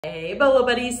Hey Bolo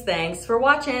buddies, thanks for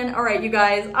watching. All right, you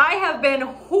guys, I have been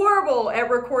horrible at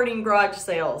recording garage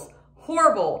sales.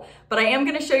 Horrible. But I am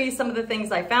gonna show you some of the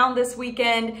things I found this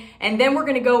weekend, and then we're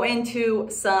gonna go into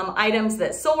some items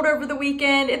that sold over the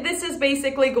weekend. This is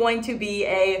basically going to be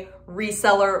a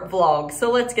reseller vlog. So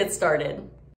let's get started.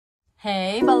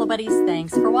 Hey Bolo buddies,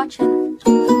 thanks for watching.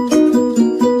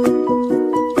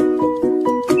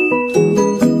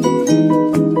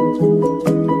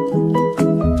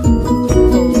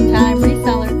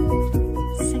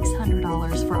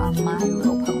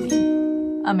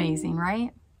 Amazing, right?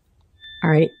 All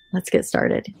right, let's get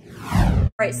started. All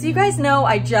right, so you guys know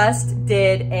I just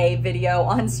did a video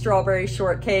on strawberry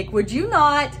shortcake. Would you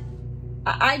not?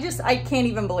 I can't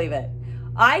even believe it.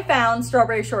 I found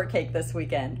strawberry shortcake this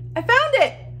weekend. I found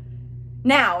it.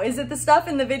 Now, is it the stuff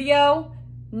in the video?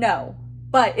 No,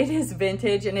 but it is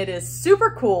vintage and it is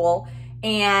super cool.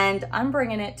 And I'm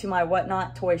bringing it to my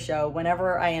Whatnot toy show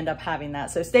whenever I end up having that.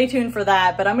 So stay tuned for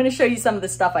that, but I'm gonna show you some of the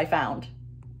stuff I found.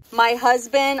 My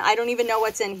husband, I don't even know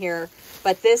what's in here,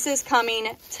 but this is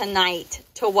coming tonight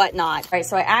to Whatnot. All right,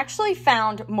 so I actually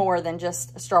found more than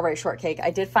just a strawberry shortcake.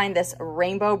 I did find this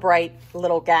rainbow bright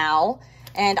little gal,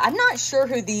 and I'm not sure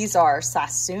who these are,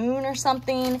 Sassoon or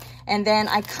something. And then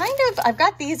I've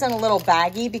got these in a little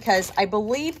baggie because I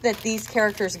believe that these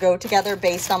characters go together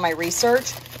based on my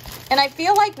research. And I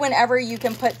feel like whenever you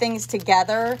can put things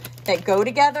together that go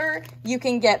together, you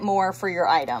can get more for your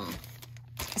item.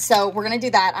 So we're going to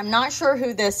do that. I'm not sure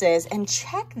who this is. And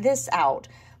check this out.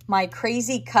 My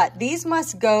crazy cut. These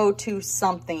must go to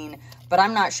something, but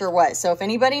I'm not sure what. So if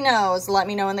anybody knows, let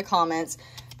me know in the comments.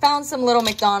 Found some little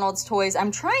McDonald's toys.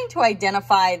 I'm trying to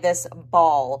identify this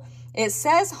ball. It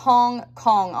says Hong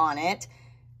Kong on it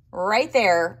right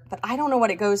there, but I don't know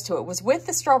what it goes to. It was with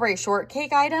the strawberry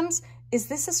shortcake items. Is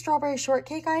this a strawberry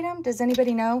shortcake item? Does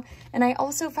anybody know? And I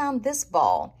also found this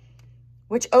ball,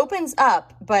 which opens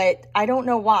up, but I don't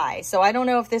know why. So I don't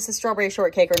know if this is strawberry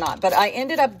shortcake or not, but I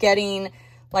ended up getting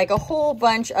like a whole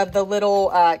bunch of the little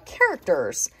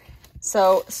characters.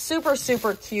 So super,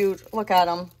 super cute. Look at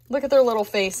them. Look at their little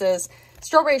faces.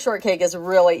 Strawberry shortcake is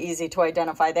really easy to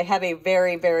identify. They have a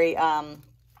very, very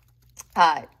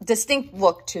distinct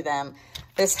look to them.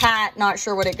 This hat, not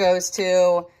sure what it goes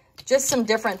to. Just some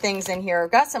different things in here.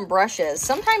 I've got some brushes.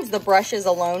 Sometimes the brushes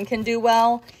alone can do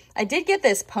well. I did get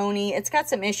this pony. It's got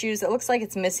some issues. It looks like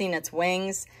it's missing its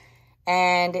wings.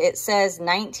 And it says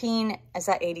 19, is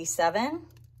that 87?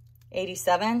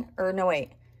 87? Or no, wait.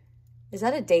 Is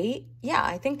that a date? Yeah,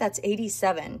 I think that's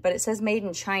 87. But it says made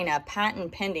in China,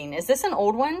 patent pending. Is this an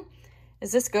old one?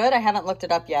 Is this good? I haven't looked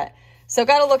it up yet. So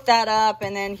got to look that up.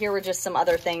 And then here were just some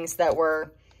other things that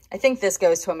were, I think this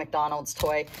goes to a McDonald's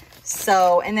toy.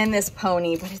 So, and then this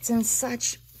pony, but it's in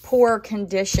such poor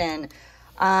condition.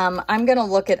 I'm going to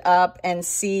look it up and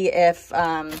see if,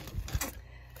 I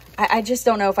just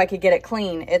don't know if I could get it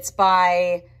clean. It's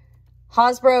by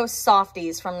Hasbro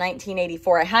Softies from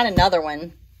 1984. I had another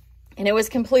one and it was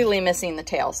completely missing the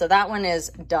tail. So that one is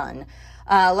done.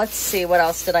 Let's see, what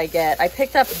else did I get? I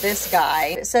picked up this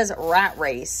guy. It says Rat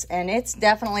Race and it's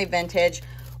definitely vintage.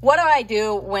 What do I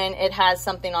do when it has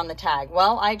something on the tag?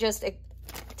 Well, I just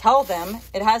tell them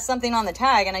it has something on the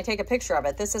tag and I take a picture of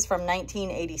it. This is from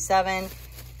 1987.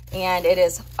 And it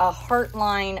is a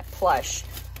Heartline plush.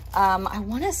 I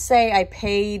want to say I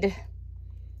paid,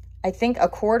 I think, a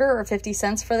quarter or 50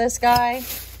 cents for this guy.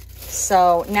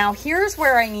 So now here's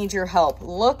where I need your help.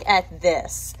 Look at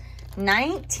this.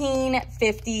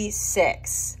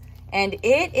 1956. And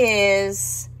it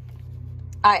is,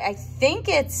 I think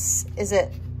it's, is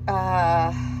it,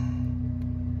 I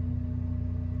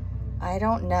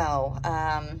don't know.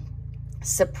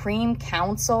 Supreme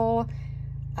Council,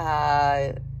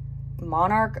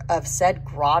 Monarch of said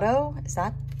grotto. Is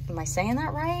that, am I saying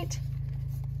that right?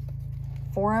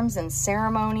 Forums and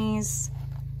ceremonies.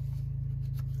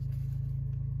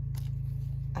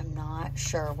 I'm not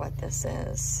sure what this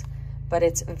is, but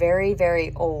it's very,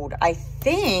 very old. I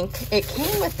think it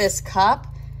came with this cup.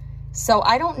 So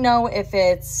I don't know if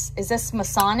it's, is this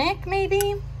Masonic maybe?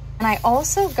 And I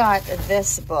also got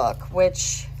this book,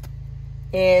 which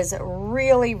is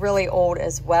really, really old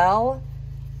as well.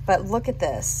 But look at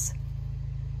this.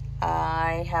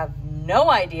 I have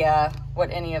no idea what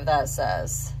any of that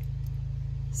says.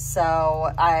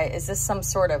 So is this some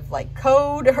sort of like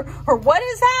code or what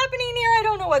is happening here? I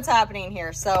don't know what's happening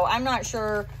here. So I'm not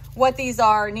sure what these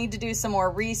are. Need to do some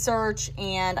more research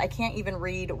and I can't even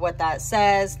read what that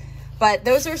says. But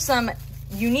those are some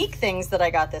unique things that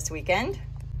I got this weekend.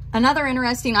 Another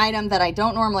interesting item that I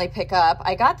don't normally pick up,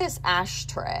 I got this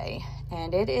ashtray.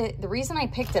 And the reason I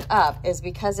picked it up is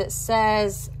because it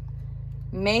says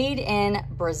made in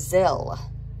Brazil.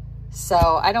 So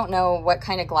I don't know what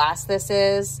kind of glass this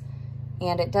is.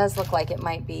 And it does look like it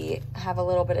might have a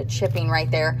little bit of chipping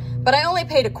right there. But I only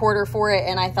paid $0.25 for it,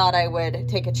 and I thought I would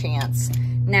take a chance.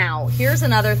 Now, here's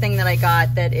another thing that I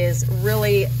got that is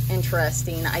really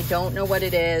interesting. I don't know what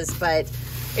it is, but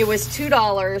it was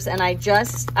 $2, and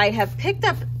I have picked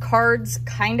up cards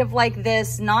kind of like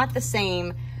this, not the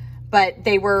same, but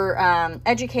they were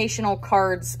educational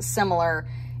cards similar,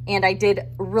 and I did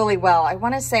really well. I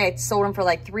want to say I sold them for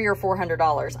like $300 or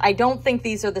 $400. I don't think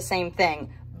these are the same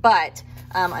thing, but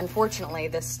unfortunately,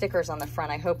 the sticker's on the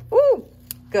front. I hope, ooh,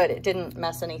 good, it didn't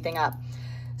mess anything up.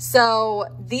 So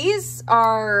these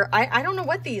are, I don't know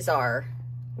what these are.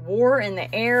 War in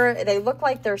the Air. They look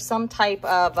like they're some type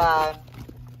of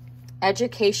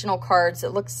educational cards.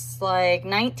 It looks like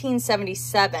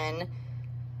 1977.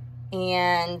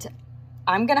 And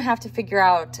I'm going to have to figure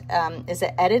out, is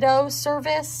it Edito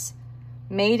service?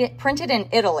 Printed in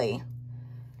Italy.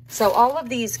 So all of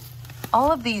these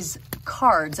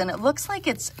cards, and it looks like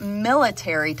it's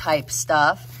military type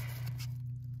stuff.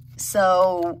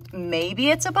 So maybe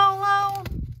it's a Bolo,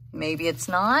 maybe it's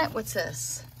not. What's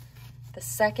this? The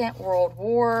Second World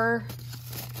War.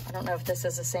 I don't know if this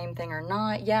is the same thing or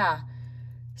not. Yeah.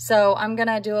 So I'm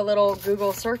gonna do a little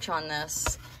Google search on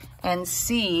this and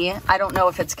see. I don't know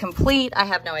if it's complete. I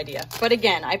have no idea. But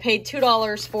again, I paid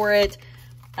 $2 for it.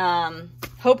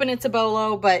 Hoping it's a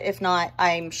Bolo, but if not,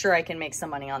 I'm sure I can make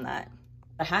some money on that.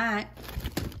 A hat.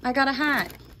 I got a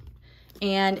hat.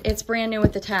 And it's brand new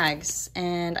with the tags.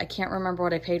 And I can't remember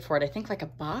what I paid for it. I think like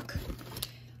 $1.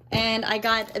 And I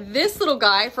got this little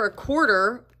guy for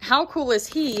 $0.25. How cool is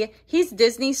he? He's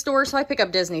Disney Store, so I pick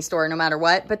up Disney Store no matter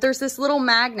what. But there's this little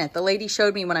magnet the lady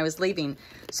showed me when I was leaving.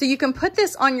 So you can put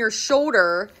this on your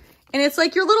shoulder, and it's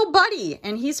like your little buddy.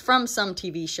 And he's from some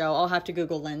TV show. I'll have to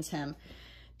Google lens him.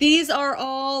 These are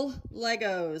all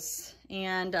Legos.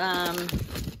 And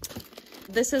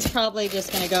this is probably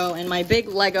just going to go in my big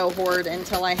Lego hoard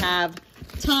until I have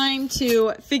time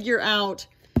to figure out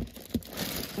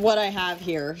what I have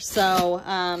here. So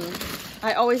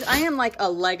I am like a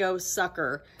Lego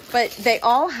sucker, but they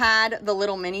all had the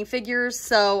little minifigures.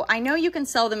 So I know you can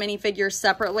sell the minifigures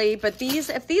separately, but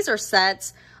if these are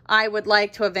sets, I would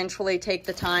like to eventually take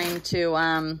the time to,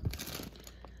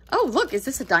 oh, look, is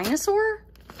this a dinosaur?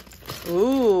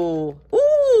 Ooh,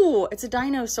 it's a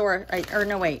dinosaur. Or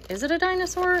no, wait, is it a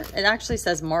dinosaur? It actually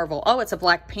says Marvel. Oh, it's a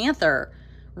Black Panther.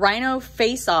 Rhino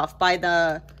face-off by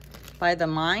the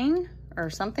mine or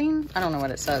something. I don't know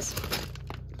what it says.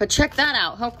 But check that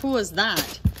out. How cool is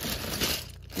that?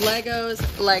 Legos,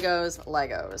 Legos,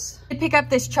 Legos. I pick up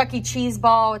this Chuck E. Cheese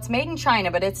ball. It's made in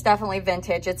China, but it's definitely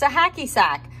vintage. It's a hacky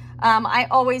sack. I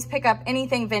always pick up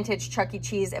anything vintage Chuck E.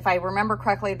 Cheese. If I remember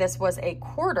correctly, this was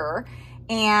 $0.25.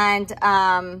 And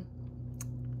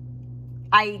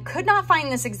I could not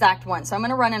find this exact one, so I'm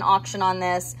going to run an auction on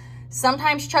this.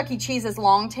 Sometimes Chuck E. Cheese is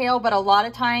long tail, but a lot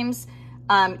of times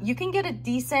you can get a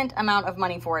decent amount of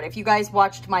money for it. If you guys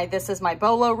watched my This Is My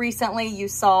Bolo recently, you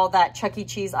saw that Chuck E.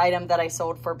 Cheese item that I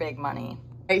sold for big money.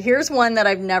 Okay, here's one that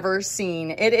I've never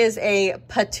seen. It is a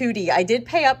patootie. I did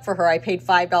pay up for her. I paid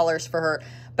 $5 for her,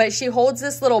 but she holds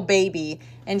this little baby,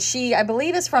 and she, I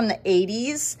believe, is from the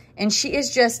 80s. And she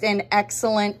is just in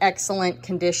excellent, excellent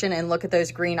condition. And look at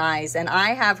those green eyes. And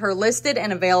I have her listed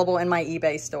and available in my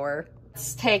eBay store.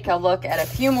 Let's take a look at a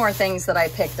few more things that I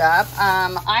picked up.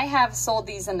 I have sold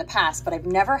these in the past, but I've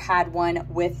never had one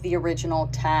with the original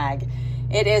tag.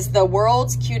 It is The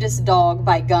World's Cutest Dog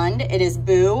by Gund. It is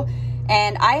Boo.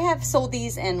 And I have sold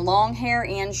these in long hair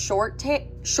and short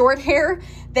hair.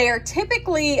 They are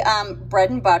typically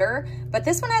bread and butter, but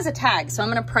this one has a tag, so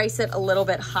I'm going to price it a little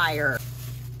bit higher.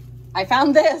 I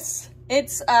found this.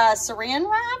 It's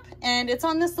saran wrap, and it's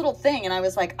on this little thing, and I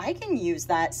was like, I can use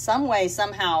that some way,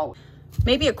 somehow.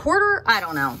 Maybe $0.25? I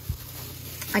don't know.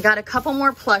 I got a couple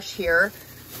more plush here.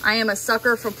 I am a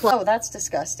sucker for plush. Oh, that's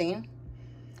disgusting.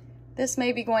 This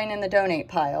may be going in the donate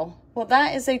pile. Well,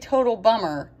 that is a total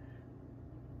bummer.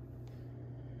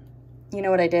 You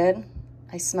know what I did?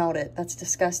 I smelled it. That's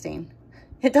disgusting.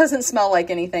 It doesn't smell like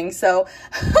anything, so...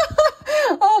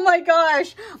 Oh my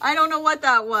gosh, I don't know what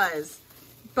that was.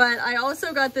 But I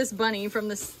also got this bunny from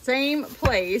the same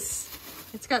place.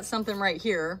 It's got something right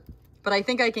here, but I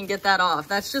think I can get that off.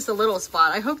 That's just a little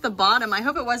spot. I hope the bottom, I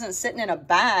hope it wasn't sitting in a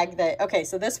bag that, okay,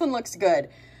 so this one looks good.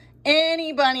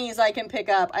 Any bunnies I can pick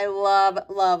up. I love,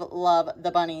 love, love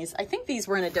the bunnies. I think these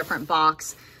were in a different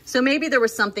box. So maybe there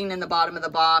was something in the bottom of the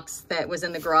box that was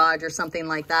in the garage or something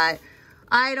like that.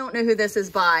 I don't know who this is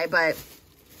by, but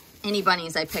any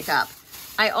bunnies I pick up.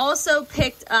 I also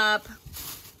picked up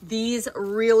these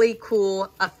really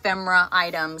cool ephemera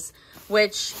items,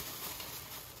 which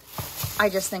I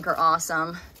just think are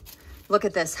awesome. Look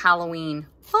at this, Halloween.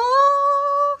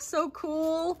 Oh, so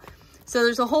cool. So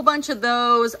there's a whole bunch of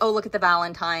those. Oh, look at the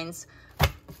Valentines.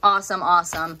 Awesome,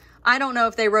 awesome. I don't know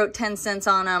if they wrote 10 cents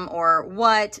on them or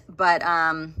what, but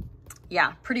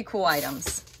yeah, pretty cool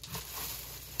items.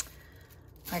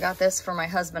 I got this for my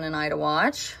husband and I to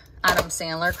watch. Adam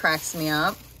Sandler cracks me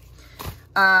up.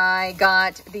 I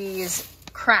got these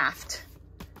craft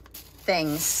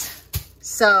things.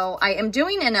 So I am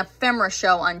doing an ephemera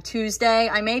show on Tuesday.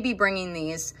 I may be bringing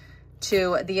these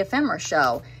to the ephemera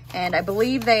show, and I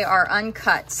believe they are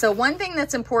uncut. So one thing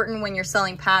that's important when you're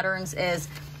selling patterns is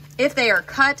if they are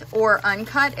cut or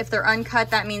uncut. If they're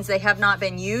uncut, that means they have not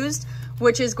been used,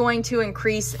 which is going to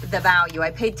increase the value.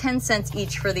 I paid 10 cents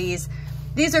each for these.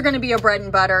 These are going to be a bread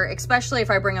and butter, especially if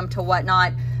I bring them to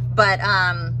Whatnot. But,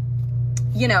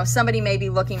 you know, somebody may be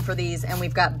looking for these, and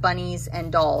we've got bunnies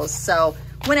and dolls. So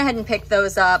went ahead and picked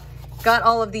those up. Got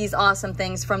all of these awesome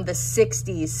things from the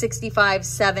 60s, 65,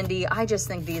 70. I just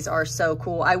think these are so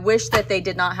cool. I wish that they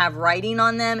did not have writing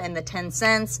on them and the 10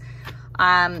 cents.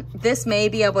 This may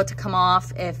be able to come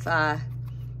off if,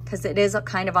 because it is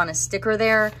kind of on a sticker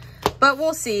there, but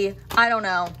we'll see. I don't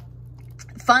know.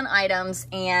 Fun items,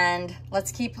 and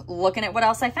let's keep looking at what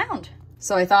else I found.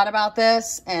 So I thought about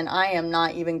this, and I am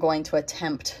not even going to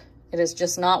attempt. It is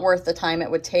just not worth the time it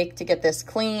would take to get this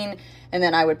clean, and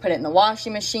then I would put it in the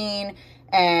washing machine,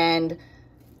 and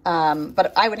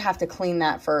but I would have to clean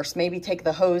that first, maybe take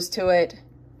the hose to it,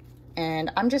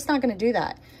 and I'm just not going to do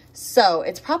that. So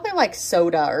it's probably like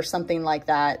soda or something like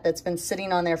that that's been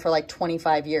sitting on there for like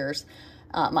 25 years.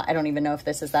 I don't even know if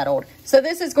this is that old. So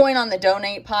this is going on the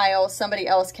donate pile. Somebody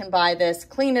else can buy this,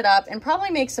 clean it up, and probably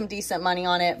make some decent money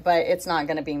on it, but it's not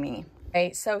going to be me.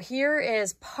 Okay, so here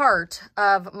is part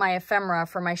of my ephemera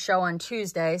for my show on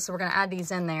Tuesday. So we're going to add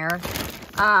these in there.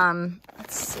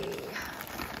 Let's see.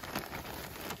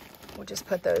 We'll just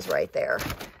put those right there.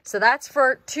 So that's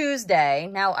for Tuesday.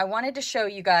 Now, I wanted to show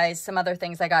you guys some other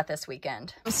things I got this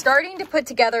weekend. I'm starting to put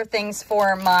together things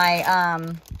for my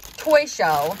toy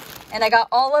show, and I got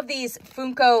all of these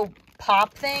Funko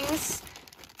Pop things.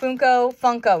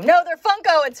 Funko. No, they're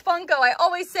Funko. It's Funko. I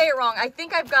always say it wrong. I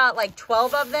think I've got like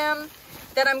 12 of them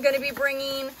that I'm going to be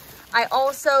bringing. I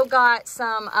also got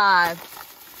some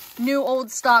new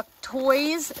old stock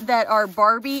toys that are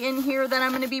Barbie in here that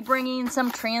I'm going to be bringing,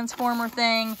 some Transformer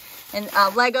thing and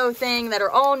Lego thing that are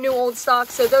all new old stock.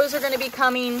 So those are going to be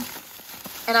coming,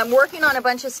 and I'm working on a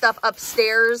bunch of stuff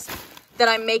upstairs that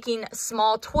I'm making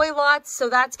small toy lots. So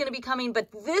that's going to be coming, but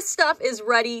this stuff is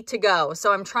ready to go.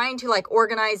 So I'm trying to like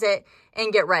organize it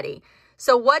and get ready.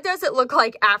 So what does it look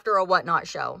like after a Whatnot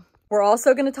show? We're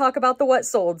also going to talk about the what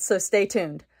sold, so stay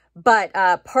tuned. But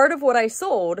part of what I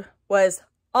sold was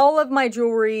all of my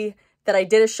jewelry that I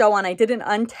did a show on. I did an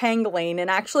untangling, and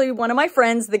actually one of my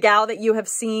friends, the gal that you have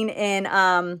seen in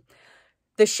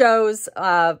the shows,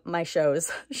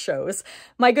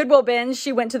 my Goodwill bins,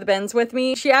 she went to the bins with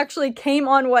me. She actually came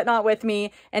on Whatnot with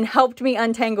me and helped me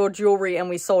untangle jewelry, and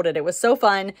we sold it. It was so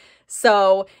fun.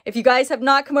 So if you guys have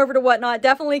not come over to Whatnot,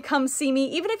 definitely come see me.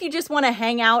 Even if you just want to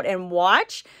hang out and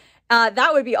watch,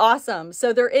 that would be awesome.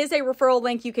 So there is a referral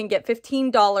link. You can get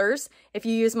 $15 if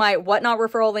you use my Whatnot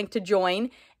referral link to join,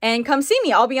 and come see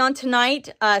me. I'll be on tonight,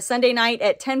 Sunday night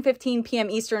at 10:15 p.m.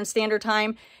 Eastern Standard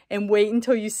Time, and wait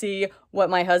until you see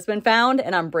what my husband found,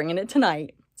 and I'm bringing it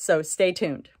tonight. So stay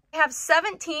tuned. I have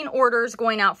 17 orders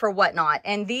going out for Whatnot,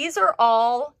 and these are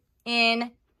all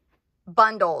in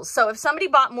bundles. So if somebody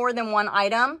bought more than one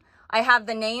item, I have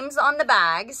the names on the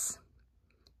bags,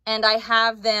 and I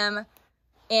have them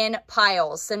in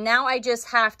piles. So now I just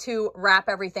have to wrap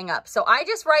everything up. So I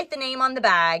just write the name on the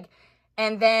bag,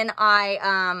 and then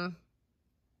I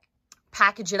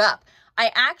package it up. I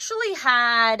actually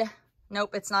had,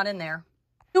 nope, it's not in there,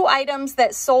 2 items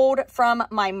that sold from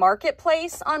my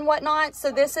marketplace on Whatnot.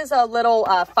 So this is a little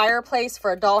fireplace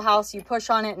for a dollhouse. You push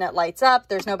on it and it lights up.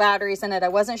 There's no batteries in it. I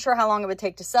wasn't sure how long it would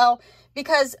take to sell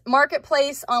because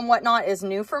marketplace on Whatnot is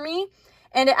new for me,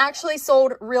 and it actually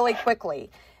sold really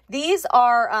quickly. These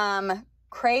are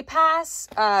Cray-Pass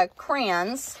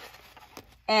crayons,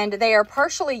 and they are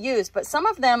partially used, but some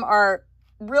of them are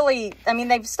really, I mean,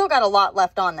 they've still got a lot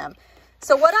left on them.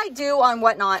 So what I do on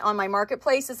Whatnot on my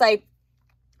marketplace is I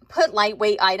put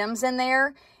lightweight items in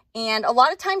there, and a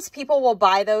lot of times people will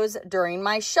buy those during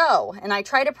my show, and I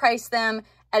try to price them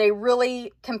at a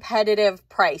really competitive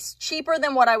price, cheaper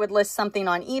than what I would list something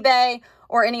on eBay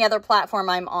or any other platform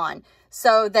I'm on,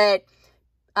 so that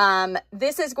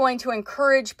This is going to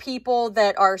encourage people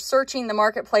that are searching the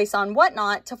marketplace on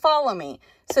Whatnot to follow me.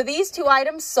 So these 2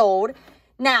 items sold.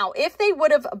 Now, if they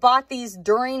would have bought these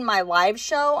during my live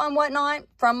show on Whatnot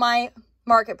from my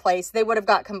marketplace, they would have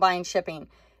got combined shipping.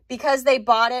 Because they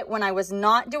bought it when I was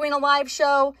not doing a live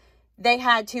show, they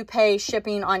had to pay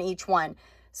shipping on each one.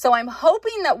 So I'm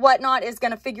hoping that Whatnot is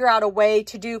going to figure out a way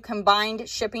to do combined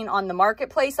shipping on the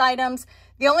marketplace items.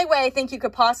 The only way I think you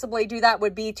could possibly do that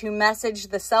would be to message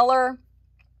the seller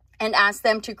and ask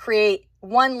them to create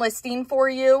one listing for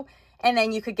you, and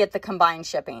then you could get the combined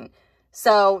shipping.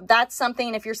 So that's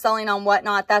something, if you're selling on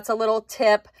Whatnot, that's a little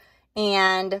tip.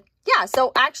 And yeah,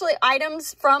 so actually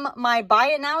items from my Buy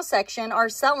It Now section are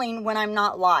selling when I'm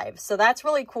not live. So that's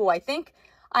really cool. I think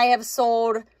I have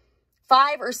sold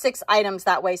 5 or 6 items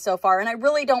that way so far, and I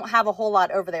really don't have a whole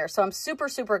lot over there. So I'm super,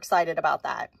 super excited about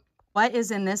that. What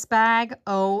is in this bag?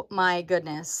 Oh my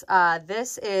goodness.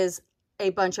 This is a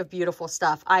bunch of beautiful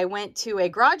stuff. I went to a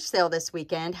garage sale this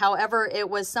weekend. However, it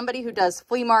was somebody who does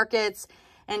flea markets,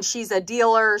 and she's a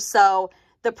dealer. So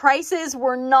the prices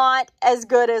were not as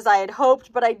good as I had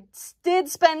hoped, but I did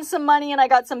spend some money and I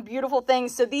got some beautiful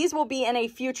things. So these will be in a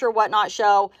future Whatnot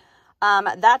show.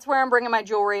 That's where I'm bringing my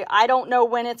jewelry. I don't know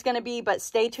when it's going to be, but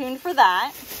stay tuned for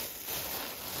that.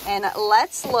 And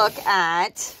let's look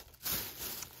at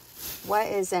what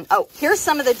is in. Oh, here's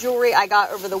some of the jewelry I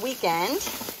got over the weekend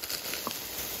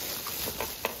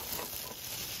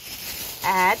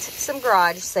at some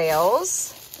garage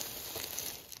sales.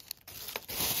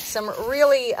 Some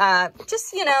really,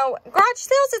 just, you know, garage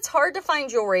sales, it's hard to find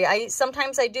jewelry.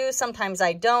 Sometimes I do, sometimes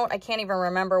I don't. I can't even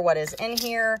remember what is in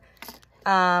here.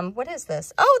 What is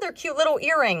this? Oh, they're cute little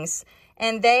earrings,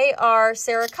 and they are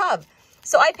Sarah Cove.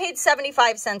 So I paid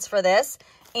 75 cents for this,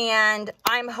 and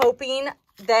I'm hoping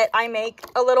that I make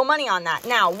a little money on that.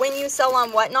 Now, when you sell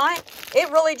on Whatnot,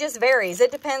 it really just varies.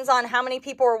 It depends on how many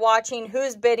people are watching,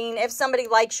 who's bidding, if somebody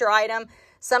likes your item.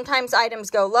 Sometimes items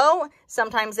go low,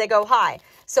 sometimes they go high.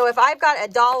 So if I've got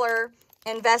 $1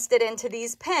 invested into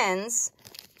these pins,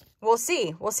 we'll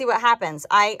see. We'll see what happens.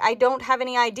 I don't have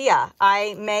any idea.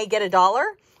 I may get $1.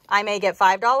 I may get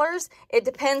 $5. It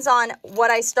depends on what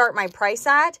I start my price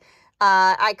at.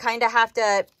 I kind of have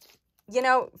to, you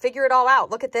know, figure it all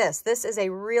out. Look at this. This is a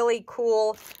really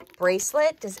cool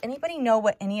bracelet. Does anybody know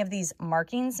what any of these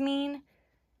markings mean?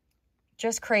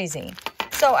 Just crazy.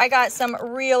 So I got some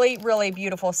really, really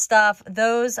beautiful stuff.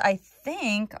 Those, I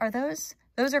think, are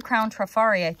those are Crown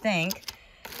Trafari, I think.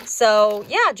 So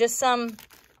yeah, just some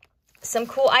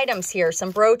cool items here. Some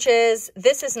brooches.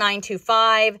 This is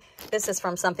 $9.25. This is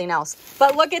from something else.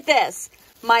 But look at this.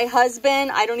 My husband,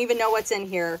 I don't even know what's in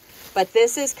here, but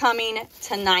this is coming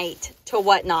tonight to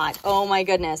Whatnot. Oh my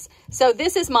goodness. So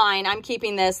this is mine. I'm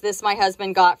keeping this. This my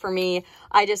husband got for me.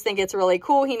 I just think it's really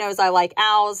cool. He knows I like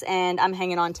owls, and I'm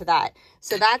hanging on to that.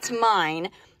 So that's mine.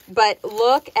 But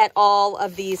look at all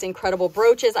of these incredible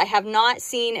brooches. I have not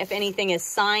seen if anything is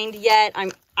signed yet.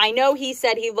 I know he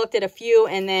said he looked at a few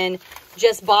and then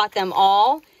just bought them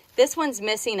all. This one's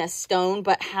missing a stone,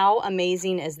 but how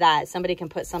amazing is that? Somebody can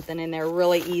put something in there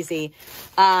really easy.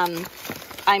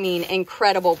 I mean,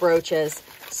 incredible brooches.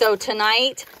 So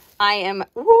tonight I am,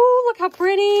 woo, look how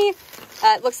pretty.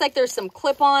 It looks like there's some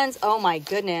clip-ons. Oh my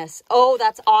goodness. Oh,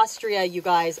 that's Austria, you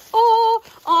guys.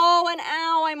 Oh, and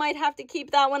ow, I might have to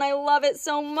keep that one. I love it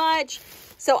so much.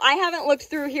 So I haven't looked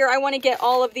through here. I want to get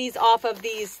all of these off of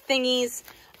these thingies.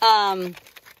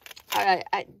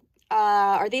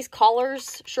 Are these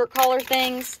collars, shirt collar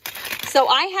things? So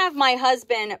I have my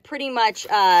husband pretty much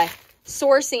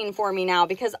sourcing for me now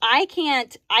because I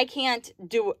can't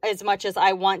do as much as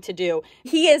I want to do.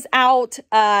 He is out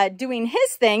doing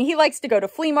his thing. He likes to go to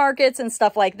flea markets and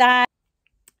stuff like that.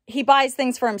 He buys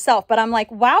things for himself, but I'm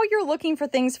like, wow, you're looking for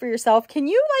things for yourself. Can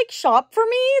you like shop for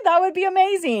me? That would be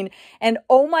amazing. And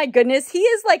oh my goodness, he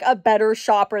is like a better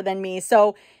shopper than me.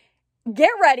 So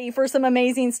get ready for some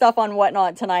amazing stuff on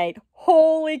Whatnot tonight.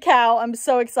 Holy cow, I'm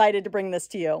so excited to bring this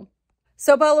to you.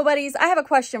 So Bolo Buddies, I have a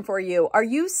question for you. Are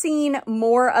you seeing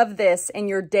more of this in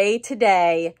your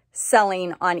day-to-day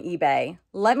selling on eBay?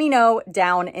 Let me know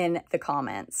down in the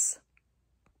comments.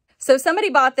 So somebody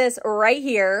bought this right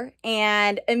here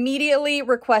and immediately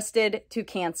requested to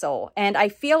cancel. And I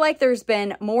feel like there's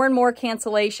been more and more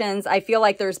cancellations. I feel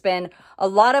like there's been a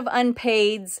lot of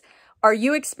unpaids. Are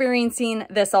you experiencing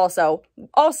this also?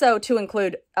 Also to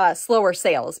include slower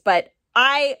sales, but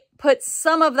I put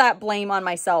some of that blame on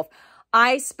myself.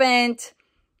 I spent,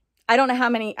 I don't know how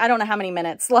many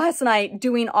minutes last night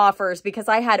doing offers because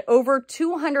I had over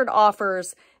 200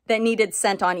 offers that needed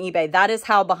sent on eBay. That is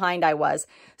how behind I was.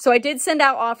 So I did send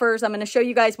out offers. I'm going to show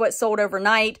you guys what sold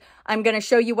overnight. I'm going to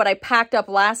show you what I packed up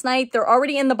last night. They're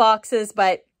already in the boxes,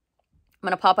 but I'm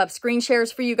going to pop up screen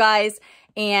shares for you guys,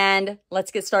 and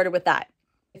let's get started with that.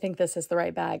 I think this is the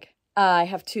right bag. I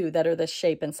have two that are this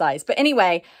shape and size. But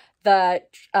anyway, the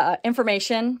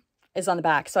information is on the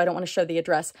back, so I don't want to show the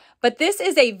address. But this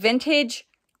is a vintage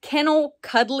kennel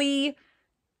cuddly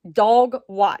dog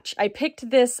watch. I picked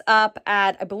this up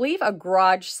at, I believe, a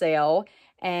garage sale,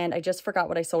 and I just forgot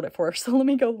what I sold it for, so let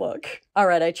me go look. All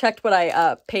right, I checked what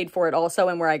I paid for it also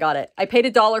and where I got it. I paid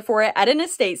 $1 for it at an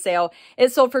estate sale.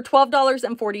 It sold for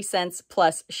 $12.40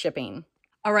 plus shipping.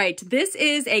 All right, this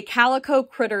is a Calico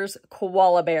Critters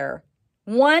koala bear.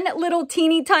 One little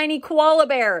teeny tiny koala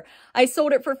bear. I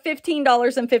sold it for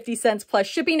 $15.50 plus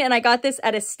shipping, and I got this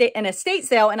at an estate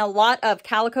sale, and a lot of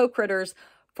Calico Critters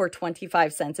for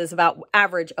 25 cents is about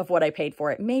average of what I paid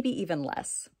for it, maybe even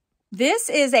less. This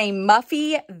is a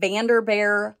Muffy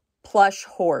Vanderbear plush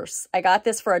horse. I got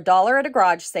this for $1 at a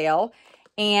garage sale,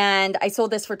 and I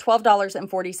sold this for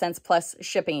 $12.40 plus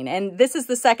shipping. And this is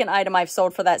the second item I've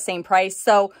sold for that same price.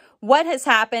 So what has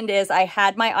happened is I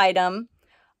had my item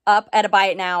up at a buy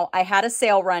it now. I had a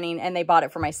sale running, and they bought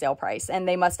it for my sale price, and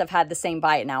they must have had the same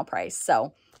buy it now price.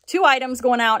 So 2 items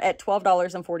going out at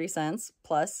 $12.40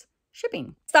 plus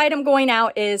shipping. This item going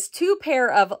out is 2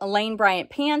 pair of Lane Bryant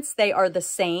pants. They are the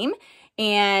same,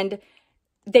 and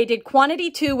they did quantity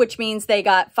 2, which means they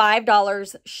got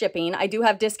 $5 shipping. I do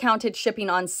have discounted shipping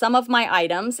on some of my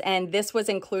items, and this was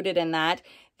included in that.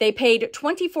 They paid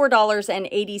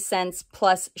 $24.80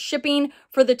 plus shipping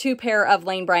for the 2 pair of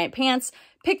Lane Bryant pants.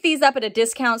 Picked these up at a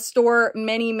discount store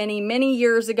many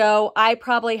years ago. I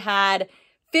probably had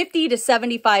 50 to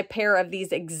 75 pair of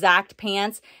these exact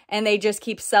pants, and they just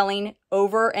keep selling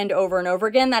over and over and over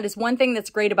again. That is one thing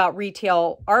that's great about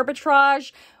retail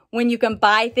arbitrage. When you can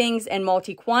buy things in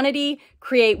multi-quantity,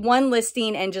 create one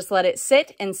listing and just let it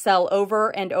sit and sell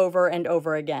over and over and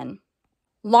over again.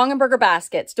 Longaberger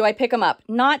baskets, do I pick them up?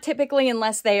 Not typically,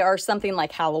 unless they are something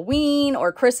like Halloween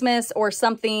or Christmas or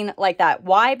something like that.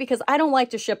 Why? Because I don't like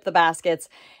to ship the baskets.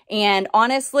 And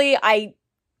honestly,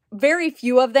 very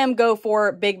few of them go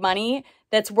for big money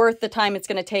that's worth the time it's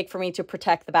going to take for me to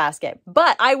protect the basket.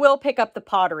 But I will pick up the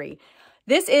pottery.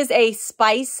 This is a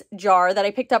spice jar that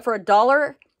I picked up for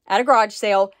 $1 at a garage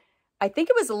sale. I think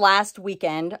it was last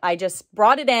weekend. I just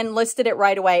brought it in, listed it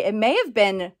right away. It may have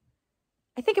been,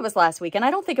 I think it was last weekend.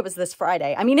 I don't think it was this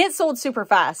Friday. I mean, it sold super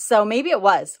fast, so maybe it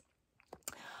was.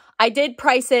 I did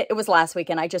price it. It was last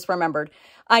weekend. I just remembered.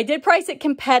 I did price it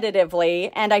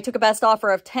competitively, and I took a best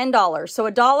offer of $10. So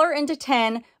 $1 into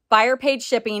 10, buyer paid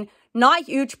shipping, not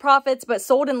huge profits, but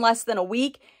sold in less than a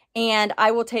week. And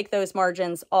I will take those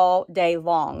margins all day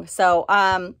long. So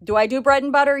do I do bread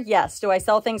and butter? Yes. Do I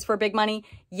sell things for big money?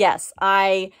 Yes.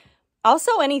 I'll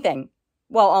sell anything.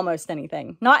 Well, almost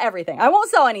anything. Not everything. I won't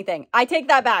sell anything. I take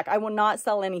that back. I will not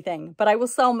sell anything, but I will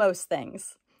sell most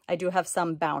things. I do have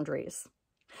some boundaries.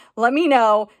 Let me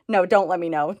know. No, don't let me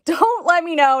know. Don't let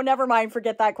me know. Never mind.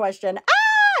 Forget that question.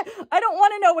 I don't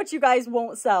want to know what you guys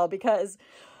won't sell, because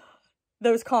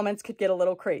those comments could get a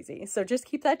little crazy. So just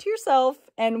keep that to yourself,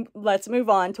 and let's move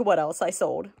on to what else I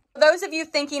sold. For those of you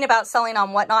thinking about selling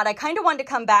on Whatnot, I kind of wanted to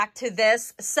come back to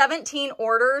this. 17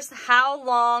 orders. How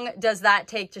long does that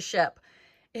take to ship?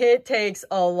 It takes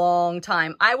a long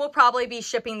time. I will probably be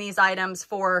shipping these items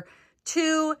for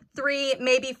 2, 3,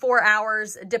 maybe 4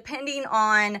 hours, depending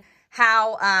on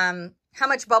how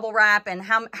much bubble wrap and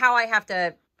how I have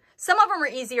to. Some of them are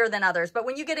easier than others, but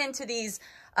when you get into these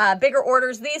bigger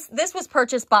orders, this was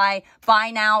purchased by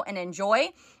Buy Now and Enjoy,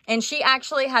 and she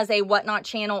actually has a Whatnot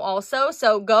channel also,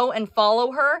 so go and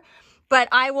follow her. But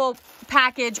I will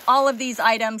package all of these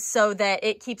items so that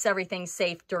it keeps everything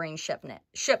safe during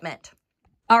shipment.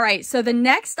 All right, so the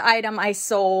next item I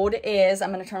sold is,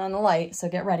 I'm going to turn on the light, so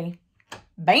get ready.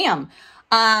 Bam!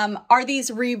 Are these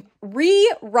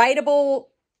rewritable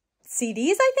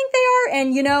CDs, I think they are.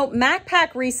 And you know,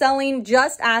 MacPack Reselling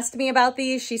just asked me about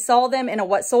these. She saw them in a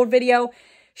What Sold video.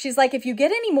 She's like, if you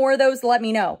get any more of those, let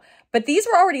me know. But these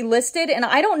were already listed, and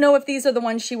I don't know if these are the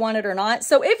ones she wanted or not.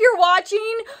 So if you're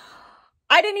watching,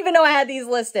 I didn't even know I had these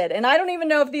listed, and I don't even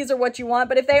know if these are what you want,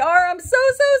 but if they are, I'm so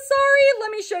sorry.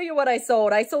 Let me show you what I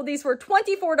sold. I sold these for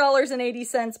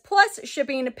 $24.80 plus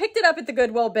shipping, picked it up at the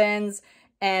Goodwill bins,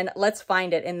 and let's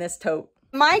find it in this tote.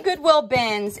 My Goodwill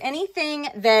bins, anything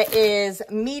that is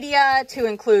media, to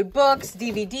include books,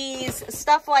 DVDs,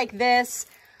 stuff like this,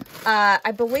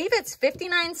 I believe it's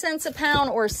 59 cents a pound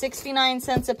or 69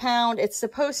 cents a pound. It's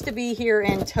supposed to be here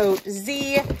in tote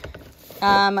Z.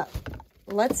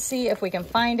 let's see if we can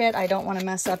find it. I don't want to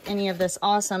mess up any of this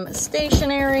awesome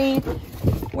stationery.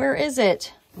 Where is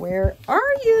it? Where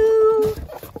are you?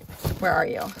 Where are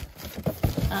you?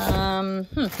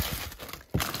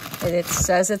 It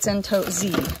says it's in tote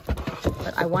Z,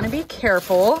 but I want to be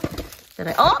careful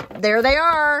that oh, there they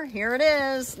are. Here it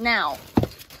is. Now,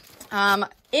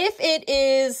 if it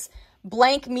is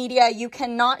blank media, you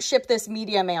cannot ship this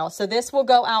media mail. So this will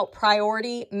go out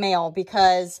priority mail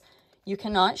because you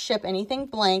cannot ship anything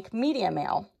blank media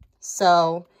mail.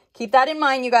 So keep that in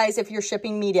mind, you guys, if you're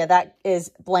shipping media. That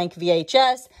is blank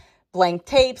VHS, blank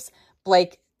tapes,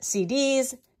 blank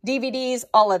CDs, DVDs,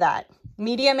 all of that.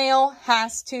 Media mail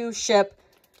has to ship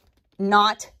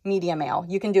not media mail.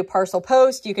 You can do parcel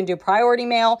post, you can do priority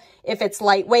mail. If it's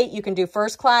lightweight, you can do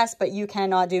first class, but you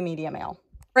cannot do media mail.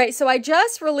 Right, so I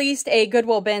just released a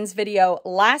Goodwill bins video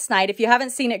last night. If you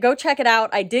haven't seen it, go check it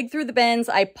out. I dig through the bins,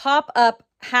 I pop up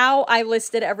how I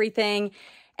listed everything,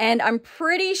 and I'm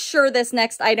pretty sure this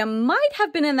next item might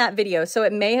have been in that video. So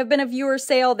it may have been a viewer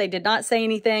sale. They did not say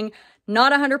anything.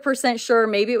 Not 100% sure.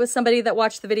 Maybe it was somebody that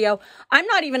watched the video. I'm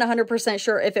not even 100%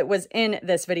 sure if it was in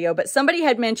this video, but somebody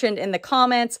had mentioned in the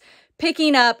comments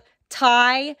picking up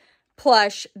tie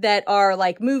plush that are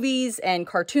like movies and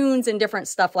cartoons and different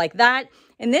stuff like that.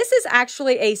 And this is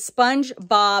actually a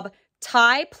SpongeBob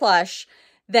tie plush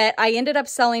that I ended up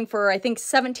selling for, I think,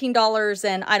 $17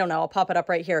 and I don't know, I'll pop it up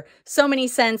right here. So many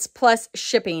cents plus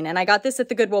shipping. And I got this at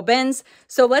the Goodwill bins.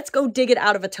 So let's go dig it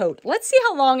out of a tote. Let's see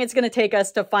how long it's going to take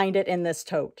us to find it in this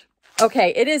tote.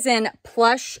 Okay, it is in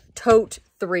plush tote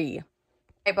 3.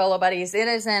 Hey, Bolo buddies, it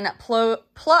is in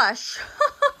plush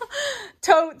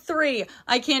tote 3.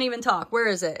 I can't even talk. Where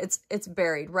is it? It's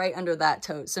buried right under that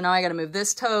tote. So now I got to move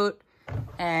this tote,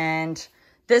 and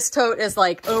this tote is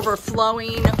like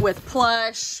overflowing with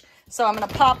plush. So I'm going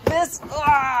to pop this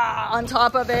on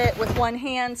top of it with one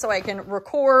hand so I can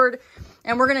record.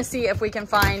 And we're going to see if we can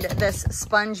find this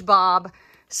SpongeBob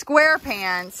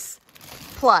SquarePants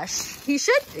plush. He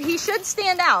should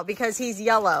stand out because he's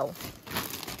yellow.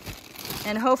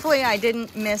 And hopefully I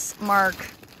didn't mismark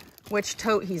which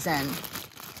tote he's in.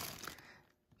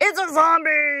 It's a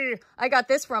zombie! I got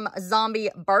this from Zombie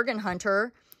Bargain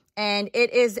Hunter. And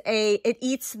it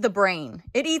eats the brain.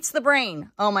 It eats the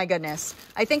brain. Oh my goodness.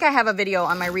 I think I have a video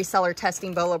on my reseller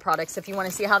testing Bolo products if you want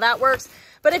to see how that works.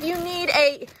 But if you need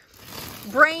a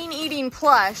brain-eating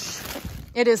plush,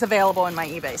 it is available in my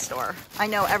eBay store. I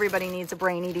know everybody needs a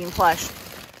brain-eating plush.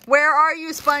 Where are you,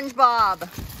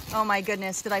 SpongeBob? Oh my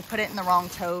goodness, did I put it in the wrong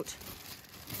tote?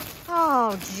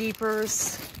 Oh,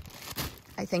 jeepers.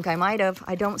 I think I might have.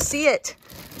 I don't see it.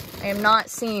 I am not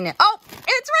seeing it. Oh,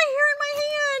 it's right here in my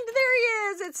hand. There he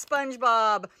is. It's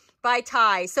SpongeBob by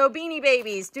Ty. So Beanie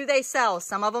Babies, do they sell?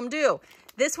 Some of them do.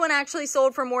 This one actually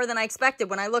sold for more than I expected.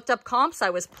 When I looked up comps,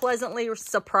 I was pleasantly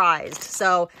surprised.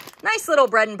 So nice little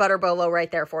bread and butter Bolo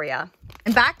right there for you.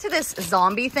 And back to this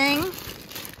zombie thing.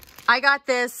 I got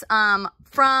this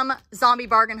from Zombie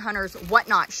Bargain Hunter's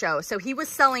Whatnot show. So he was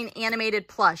selling animated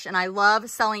plush, and I love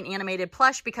selling animated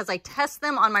plush because I test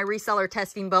them on my Reseller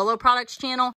Testing Bolo Products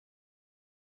channel.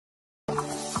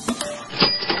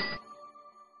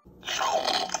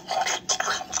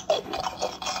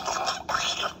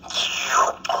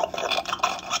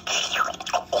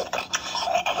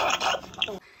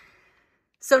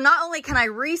 So not only can I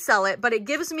resell it, but it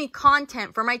gives me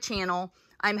content for my channel.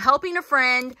 I'm helping a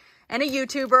friend and a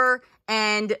YouTuber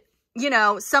and, you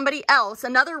know, somebody else,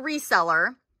 another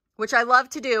reseller, which I love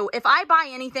to do. If I buy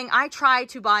anything, I try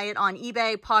to buy it on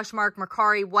eBay, Poshmark,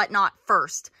 Mercari, Whatnot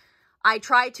first. I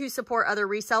try to support other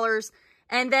resellers.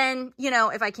 And then, you know,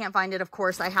 if I can't find it, of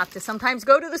course, I have to sometimes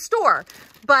go to the store.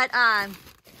 But I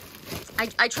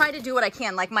try to do what I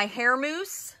can. Like my hair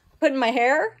mousse, put in my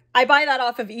hair, I buy that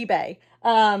off of eBay.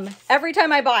 Every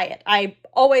time I buy it, I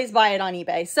always buy it on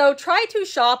eBay. So try to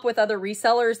shop with other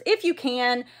resellers if you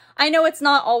can. I know it's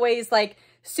not always like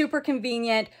super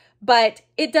convenient, but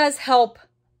it does help.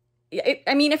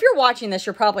 I mean, if you're watching this,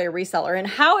 you're probably a reseller. And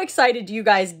how excited do you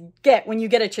guys get when you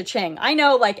get a cha-ching? I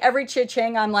know like every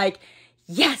cha-ching, I'm like,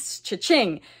 yes,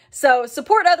 cha-ching. So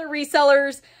support other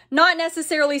resellers, not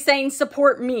necessarily saying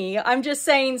support me. I'm just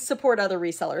saying support other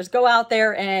resellers. Go out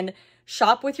there and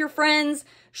shop with your friends,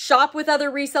 shop with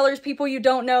other resellers, people you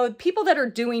don't know, people that are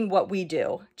doing what we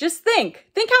do. Just think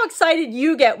how excited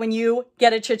you get when you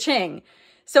get a cha-ching.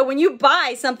 So when you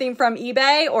buy something from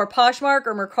eBay or Poshmark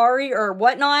or Mercari or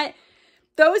Whatnot,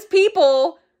 those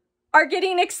people are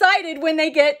getting excited when they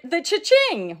get the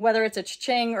cha-ching, whether it's a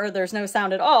cha-ching or there's no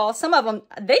sound at all. Some of them,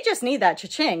 they just need that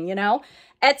cha-ching, you know?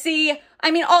 Etsy,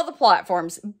 I mean, all the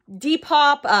platforms.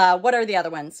 Depop, what are the other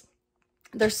ones?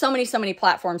 There's so many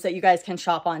platforms that you guys can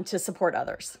shop on to support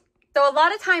others. So a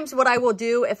lot of times what I will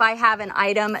do if I have an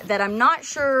item that I'm not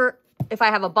sure if I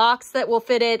have a box that will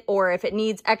fit it or if it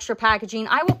needs extra packaging,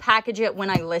 I will package it when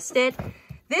I list it.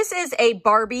 This is a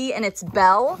Barbie and it's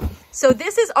Belle. So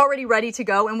this is already ready to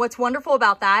go. And what's wonderful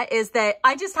about that is that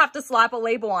I just have to slap a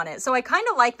label on it. So I kind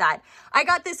of like that. I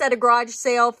got this at a garage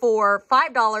sale for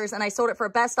 $5 and I sold it for a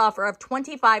best offer of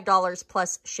 $25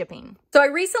 plus shipping. So I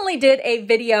recently did a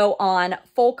video on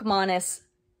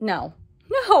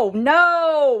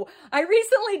I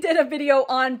recently did a video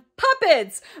on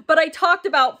puppets, but I talked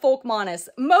about Folkmanis.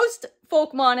 Most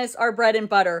Folkmanis are bread and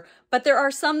butter, but there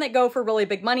are some that go for really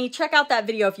big money. Check out that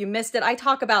video if you missed it. I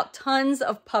talk about tons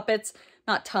of puppets,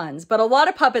 not tons, but a lot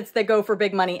of puppets that go for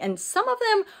big money, and some of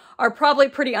them are probably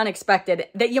pretty unexpected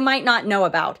that you might not know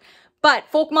about. But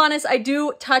Folkmanis, I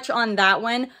do touch on that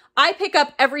one. I pick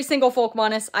up every single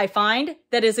Folkmanis I find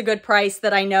that is a good price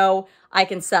that I know I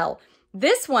can sell.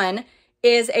 This one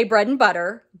is a bread and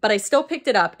butter, but I still picked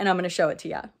it up and I'm going to show it to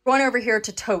you. Going over here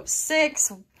to tote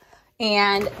 6.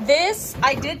 And this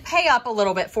I did pay up a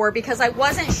little bit for because I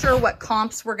wasn't sure what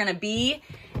comps were going to be.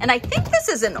 And I think this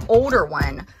is an older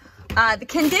one. The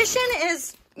condition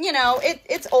is, you know,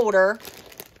 it's older.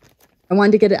 I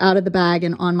wanted to get it out of the bag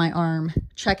and on my arm.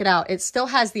 Check it out. It still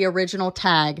has the original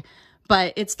tag,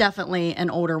 but it's definitely an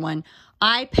older one.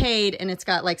 I paid, and it's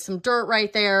got like some dirt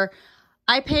right there.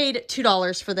 I paid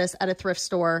 $2 for this at a thrift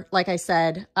store. Like I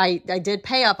said, I did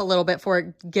pay up a little bit for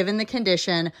it given the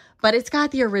condition, but it's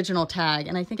got the original tag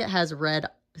and I think it has red,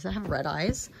 does it have red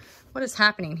eyes? What is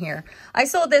happening here? I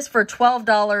sold this for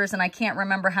 $12 and I can't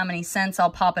remember how many cents.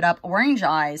 I'll pop it up. Orange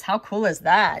eyes. How cool is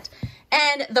that?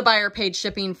 And the buyer paid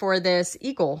shipping for this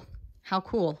eagle. How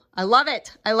cool. I love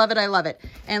it. I love it. I love it.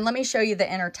 And let me show you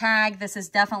the inner tag. This is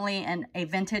definitely a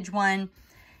vintage one.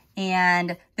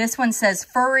 And this one says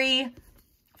Furry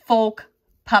Folk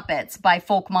Puppets by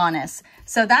Folkmanis.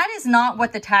 So that is not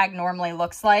what the tag normally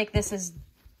looks like. This is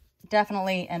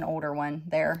definitely an older one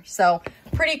there. So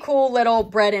pretty cool little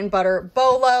bread and butter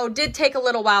bolo. Did take a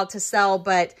little while to sell,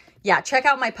 but yeah, check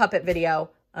out my puppet video.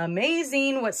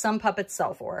 Amazing what some puppets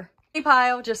sell for.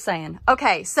 Pile, just saying.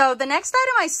 Okay, so the next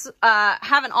item I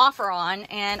have an offer on,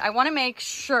 and I want to make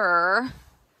sure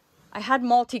I had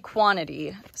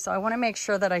multi-quantity. So I want to make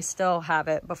sure that I still have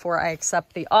it before I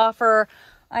accept the offer.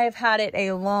 I have had it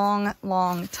a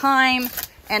long time,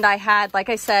 and I had, like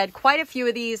I said, quite a few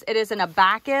of these. It is an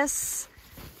Abacus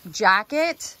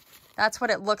jacket. That's what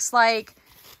it looks like.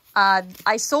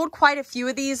 I sold quite a few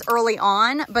of these early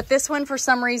on, but this one for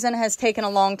some reason has taken a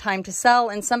long time to sell,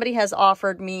 and somebody has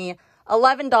offered me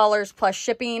 $11 plus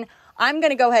shipping. I'm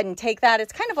going to go ahead and take that.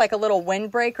 It's kind of like a little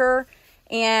windbreaker,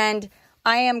 and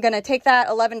I am going to take that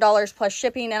 $11 plus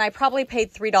shipping, and I probably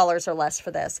paid $3 or less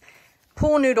for this.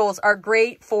 Pool noodles are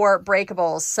great for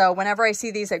breakables. So whenever I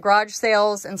see these at garage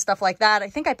sales and stuff like that, I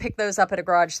think I picked those up at a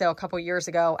garage sale a couple years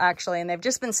ago, actually, and they've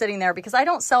just been sitting there because I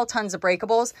don't sell tons of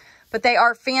breakables, but they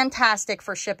are fantastic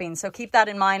for shipping. So keep that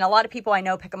in mind. A lot of people I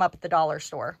know pick them up at the dollar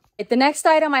store. The next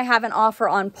item I have an offer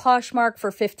on Poshmark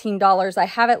for $15. I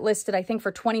have it listed, I think,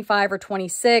 for $25 or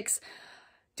 $26.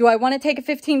 Do I want to take a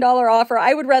 $15 offer?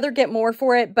 I would rather get more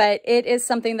for it, but it is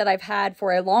something that I've had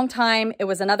for a long time. It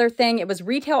was another thing. It was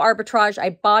retail arbitrage.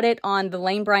 I bought it on the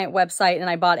Lane Bryant website, and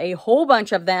I bought a whole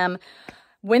bunch of them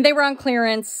when they were on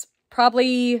clearance,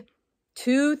 probably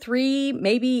 2, 3,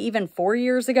 maybe even 4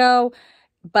 years ago.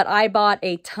 But I bought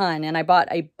a ton, and I bought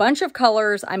a bunch of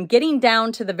colors. I'm getting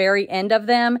down to the very end of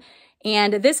them.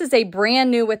 And this is a brand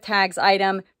new with tags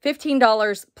item.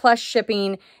 $15 plus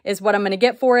shipping is what I'm going to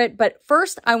get for it. But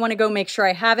first, I want to go make sure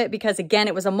I have it because, again,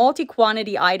 it was a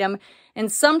multi-quantity item.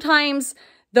 And sometimes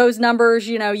those numbers,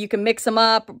 you know, you can mix them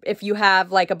up if you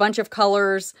have like a bunch of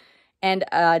colors and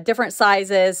different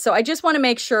sizes. So I just want to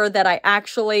make sure that I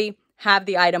actually have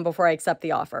the item before I accept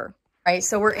the offer. All right,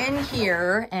 so we're in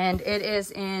here, and it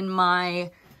is in my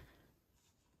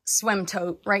swim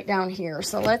tote right down here.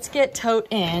 So let's get tote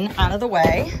in out of the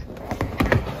way.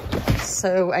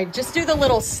 So I just do the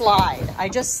little slide. I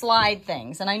just slide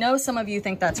things. And I know some of you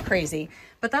think that's crazy,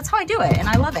 but that's how I do it. And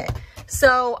I love it.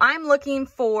 So I'm looking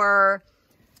for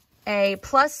a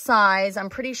plus size. I'm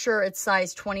pretty sure it's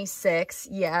size 26.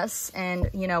 Yes. And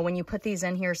you know, when you put these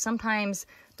in here, sometimes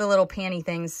the little panty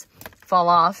things fall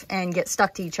off and get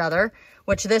stuck to each other,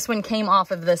 which this one came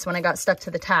off of this when I got stuck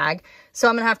to the tag. So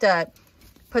I'm going to have to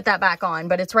put that back on,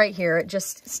 but it's right here. It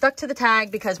just stuck to the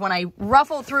tag because when I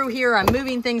ruffle through here, I'm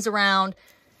moving things around.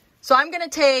 So I'm going to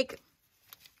take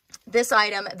this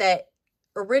item that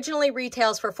originally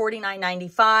retails for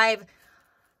 $49.95.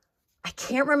 I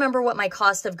can't remember what my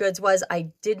cost of goods was.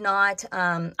 I did not,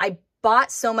 I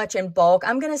bought so much in bulk.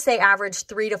 I'm going to say average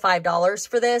 $3 to $5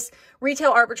 for this.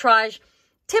 Retail arbitrage,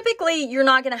 typically you're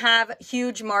not going to have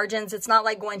huge margins. It's not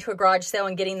like going to a garage sale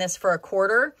and getting this for a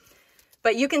quarter.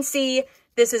 But you can see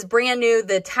this is brand new.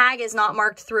 The tag is not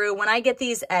marked through. When I get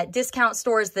these at discount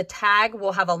stores, the tag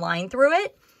will have a line through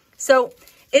it. So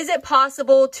is it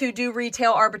possible to do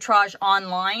retail arbitrage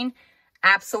online?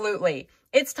 Absolutely.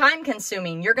 It's time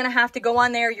consuming. You're going to have to go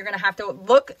on there. You're going to have to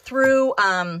look through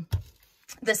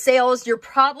the sales. You're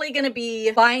probably going to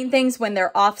be buying things when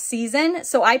they're off season.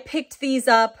 So I picked these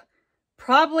up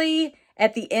probably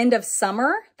at the end of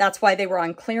summer. That's why they were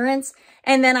on clearance.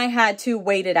 And then I had to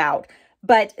wait it out.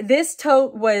 But this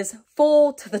tote was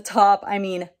full to the top. I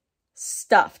mean,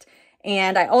 stuffed.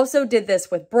 And I also did this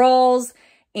with bras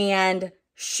and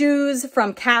shoes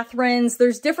from Catherine's.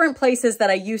 There's different places that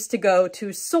I used to go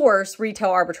to source retail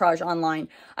arbitrage online.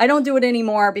 I don't do it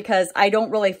anymore because I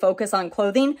don't really focus on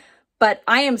clothing, but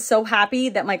I am so happy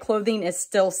that my clothing is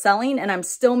still selling and I'm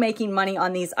still making money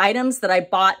on these items that I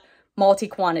bought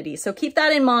multi-quantity. So keep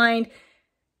that in mind.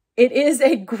 It is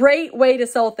a great way to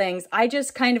sell things. I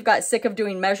just kind of got sick of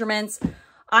doing measurements.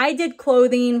 I did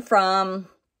clothing from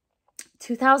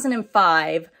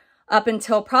 2005 up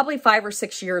until probably 5 or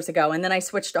 6 years ago, and then I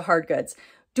switched to hard goods.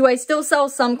 Do I still sell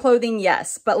some clothing?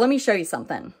 Yes, but let me show you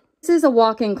something. This is a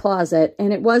walk-in closet,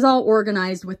 and it was all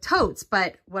organized with totes,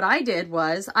 but what I did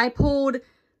was I pulled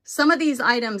some of these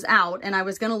items out, and I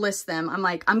was going to list them. I'm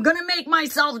like, I'm going to make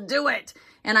myself do it.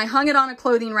 And I hung it on a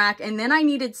clothing rack, and then I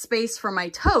needed space for my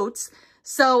totes,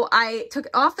 so I took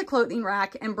it off the clothing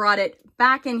rack and brought it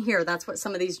back in here. That's what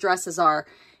some of these dresses are.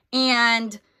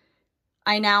 And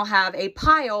I now have a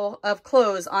pile of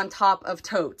clothes on top of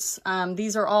totes.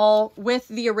 These are all with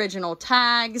the original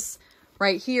tags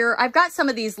right here. I've got some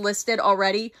of these listed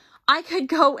already. I could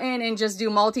go in and just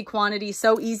do multi-quantity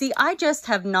so easy. I just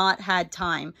have not had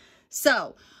time.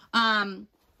 So,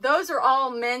 those are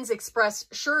all men's Express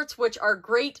shirts, which are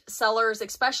great sellers,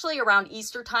 especially around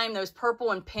Easter time. Those purple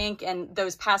and pink and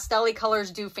those pastel-y colors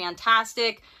do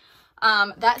fantastic.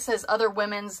 That says other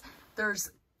women's. There's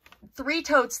 3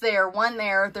 totes there, 1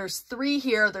 there. There's 3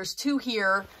 here. There's 2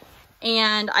 here.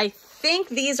 And I think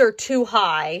these are too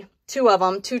high. 2 of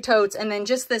them, 2 totes. And then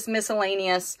just this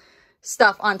miscellaneous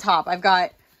stuff on top. I've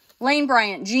got Lane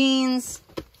Bryant jeans.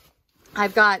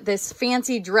 I've got this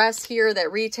fancy dress here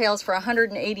that retails for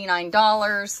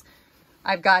 $189.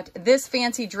 I've got this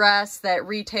fancy dress that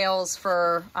retails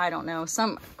for, I don't know,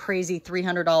 some crazy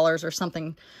 $300 or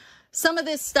something. Some of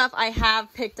this stuff I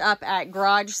have picked up at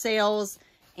garage sales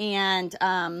and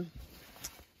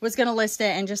was going to list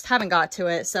it and just haven't got to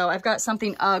it. So I've got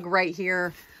something UGG right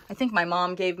here. I think my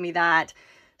mom gave me that.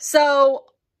 So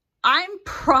I'm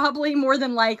probably more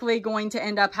than likely going to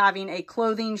end up having a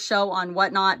clothing show on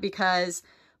Whatnot because,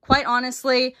 quite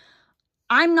honestly,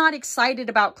 I'm not excited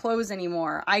about clothes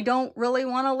anymore. I don't really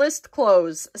want to list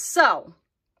clothes. So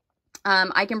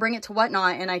I can bring it to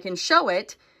Whatnot and I can show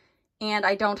it and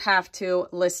I don't have to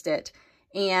list it.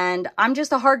 And I'm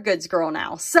just a hard goods girl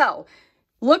now. So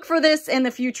look for this in the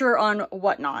future on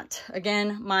Whatnot.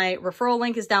 Again, my referral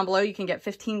link is down below. You can get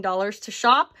 $15 to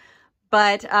shop.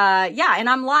 But yeah, and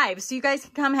I'm live, so you guys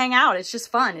can come hang out. It's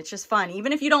just fun. It's just fun.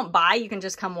 Even if you don't buy, you can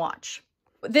just come watch.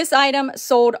 This item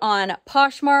sold on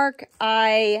Poshmark.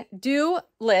 I do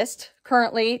list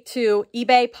currently to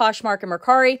eBay, Poshmark, and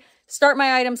Mercari. Start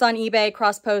my items on eBay,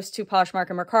 cross-post to Poshmark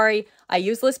and Mercari. I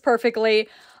use List Perfectly.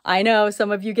 I know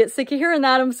some of you get sick of hearing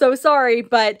that. I'm so sorry.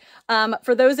 But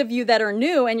for those of you that are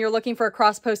new and you're looking for a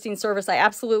cross-posting service, I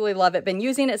absolutely love it. Been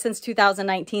using it since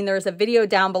 2019. There's a video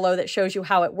down below that shows you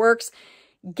how it works.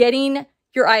 Getting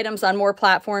your items on more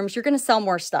platforms, you're going to sell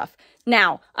more stuff.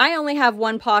 Now, I only have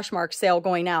 1 Poshmark sale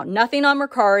going out. Nothing on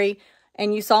Mercari.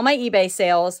 And you saw my eBay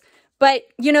sales. But,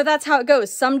 you know, that's how it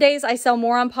goes. Some days I sell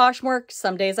more on Poshmark.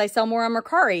 Some days I sell more on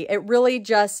Mercari. It really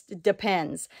just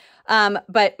depends.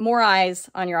 But more eyes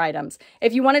on your items.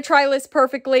 If you want to try List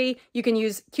Perfectly, you can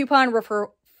use coupon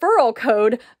referral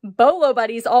code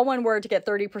bolobuddies, all one word, to get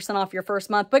 30% off your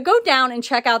first month. But go down and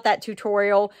check out that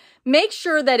tutorial. Make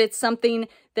sure that it's something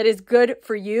that is good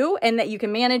for you and that you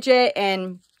can manage it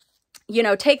and, you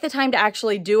know, take the time to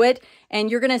actually do it.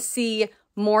 And you're going to see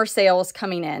more sales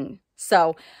coming in.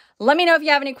 So let me know if you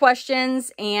have any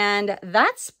questions. And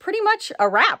that's pretty much a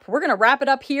wrap. We're going to wrap it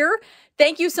up here.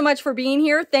 Thank you so much for being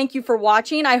here. Thank you for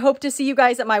watching. I hope to see you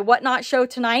guys at my Whatnot show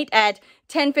tonight at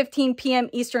 10:15 p.m.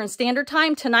 Eastern Standard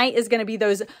Time. Tonight is going to be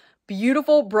those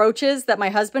beautiful brooches that my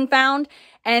husband found.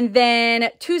 And then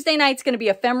Tuesday night's going to be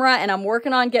ephemera, and I'm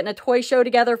working on getting a toy show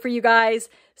together for you guys.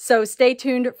 So stay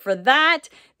tuned for that.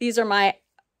 These are my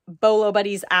Bolo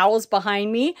Buddies owls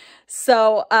behind me.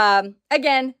 So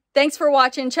again, Thanks for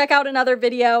watching. Check out another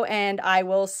video and I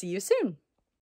will see you soon.